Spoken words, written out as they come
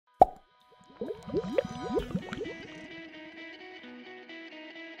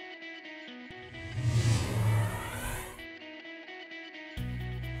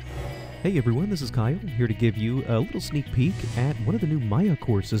Hey everyone, this is Kyle, here to give you a little sneak peek at one of the new Maya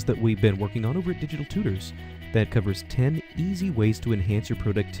courses that we've been working on over at Digital Tutors that covers 10 easy ways to enhance your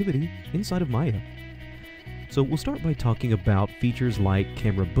productivity inside of Maya. So we'll start by talking about features like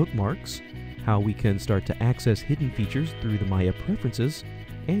Camera Bookmarks, how we can start to access hidden features through the Maya preferences,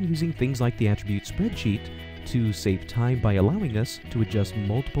 and using things like the attribute spreadsheet to save time by allowing us to adjust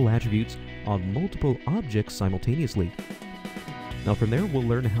multiple attributes on multiple objects simultaneously. Now from there, we'll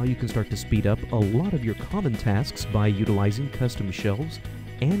learn how you can start to speed up a lot of your common tasks by utilizing custom shelves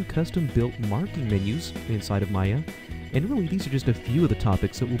and custom-built marking menus inside of Maya. And really, these are just a few of the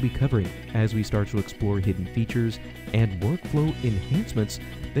topics that we'll be covering as we start to explore hidden features and workflow enhancements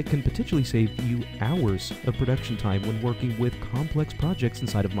that can potentially save you hours of production time when working with complex projects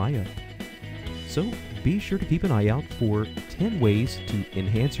inside of Maya. So be sure to keep an eye out for 10 ways to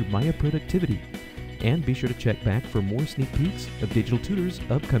enhance your Maya productivity. And be sure to check back for more sneak peeks of Digital Tutors'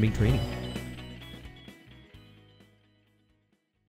 upcoming training.